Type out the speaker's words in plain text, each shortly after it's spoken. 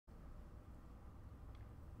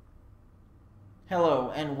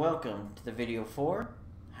Hello and welcome to the video for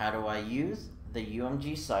how do I use the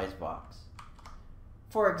UMG size box.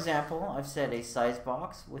 For example, I've set a size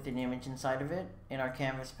box with an image inside of it in our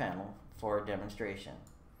canvas panel for a demonstration.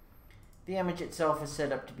 The image itself is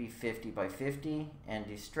set up to be 50 by 50 and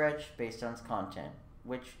to stretch based on its content,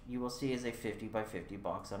 which you will see is a 50 by 50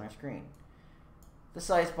 box on our screen. The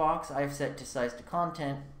size box I've set to size to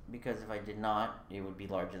content because if I did not, it would be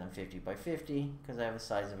larger than 50 by 50 because I have a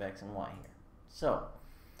size of X and Y here. So,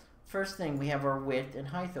 first thing, we have our width and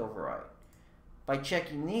height override. By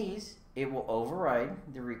checking these, it will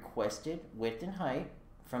override the requested width and height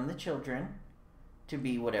from the children to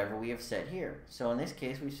be whatever we have set here. So in this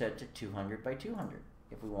case, we set to 200 by 200.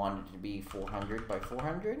 If we wanted it to be 400 by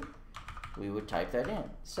 400, we would type that in.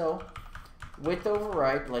 So, width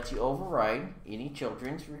override lets you override any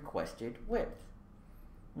children's requested width.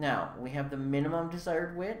 Now, we have the minimum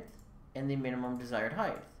desired width and the minimum desired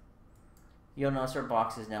height. You'll notice our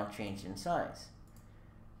box is now changed in size.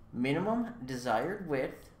 Minimum desired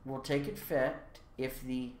width will take effect if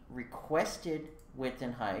the requested width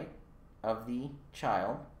and height of the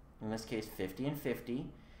child, in this case 50 and 50,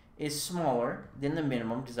 is smaller than the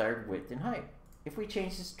minimum desired width and height. If we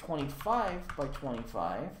change this 25 by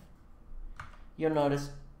 25, you'll notice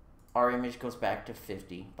our image goes back to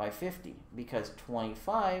 50 by 50 because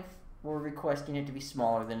 25, we're requesting it to be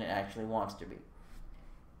smaller than it actually wants to be.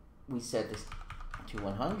 We set this to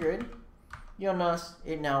 100, you'll notice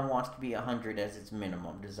it now wants to be 100 as its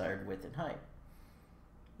minimum desired width and height.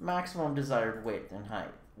 Maximum desired width and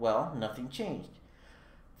height, well, nothing changed.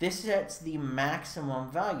 This sets the maximum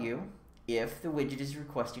value if the widget is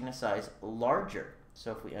requesting a size larger.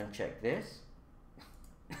 So if we uncheck this,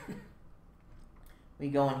 we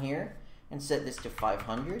go in here and set this to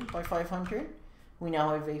 500 by 500. We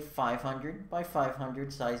now have a 500 by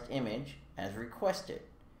 500 sized image as requested.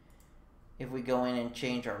 If we go in and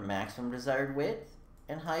change our maximum desired width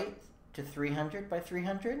and height to 300 by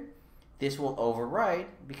 300, this will override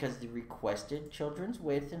because the requested children's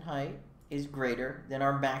width and height is greater than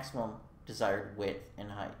our maximum desired width and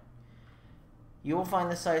height. You will find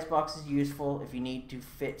the size boxes useful if you need to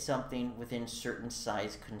fit something within certain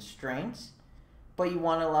size constraints, but you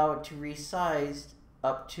want to allow it to resize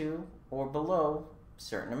up to or below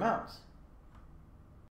certain amounts.